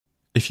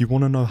If you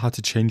want to know how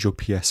to change your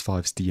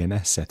PS5's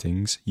DNS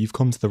settings, you've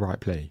come to the right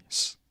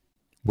place.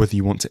 Whether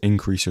you want to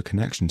increase your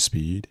connection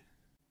speed,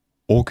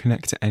 or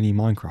connect to any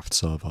Minecraft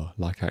server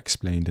like I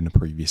explained in a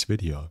previous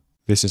video,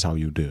 this is how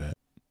you'll do it.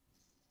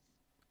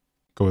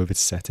 Go over to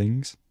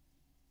Settings,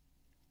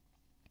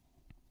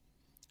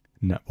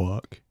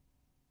 Network,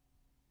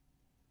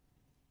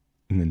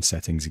 and then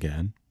Settings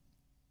again,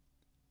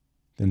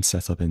 then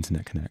Set up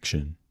Internet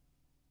Connection.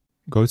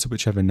 Go to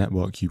whichever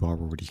network you are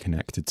already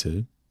connected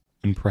to,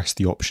 and press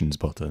the Options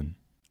button,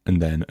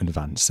 and then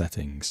Advanced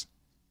Settings.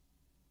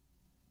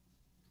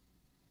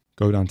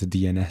 Go down to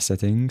DNS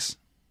Settings,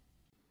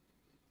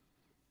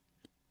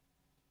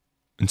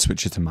 and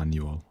switch it to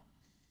Manual.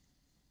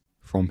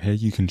 From here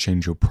you can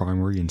change your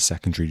primary and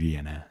secondary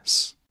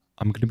DNS.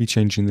 I'm going to be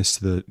changing this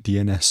to the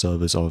DNS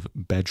servers of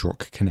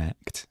Bedrock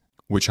Connect,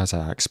 which, as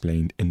I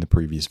explained in the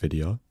previous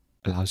video,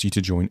 allows you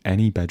to join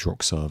any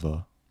Bedrock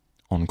server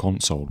on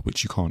console,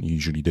 which you can't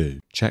usually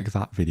do. Check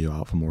that video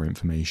out for more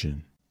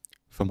information.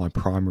 For my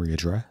primary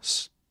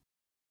address,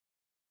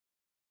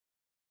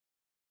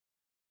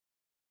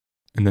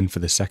 and then for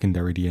the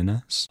secondary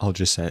DNS, I'll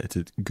just set it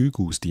to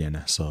Google's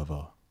DNS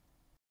server.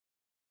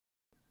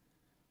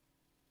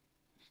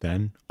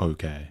 Then,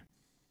 OK.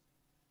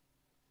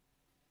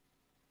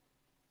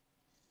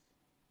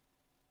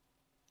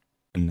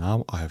 And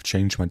now I have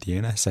changed my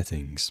DNS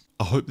settings.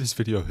 I hope this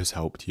video has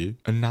helped you.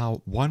 And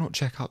now, why not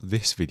check out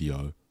this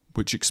video,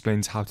 which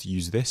explains how to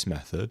use this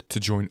method to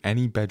join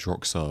any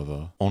Bedrock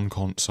server on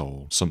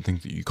console, something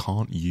that you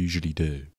can't usually do.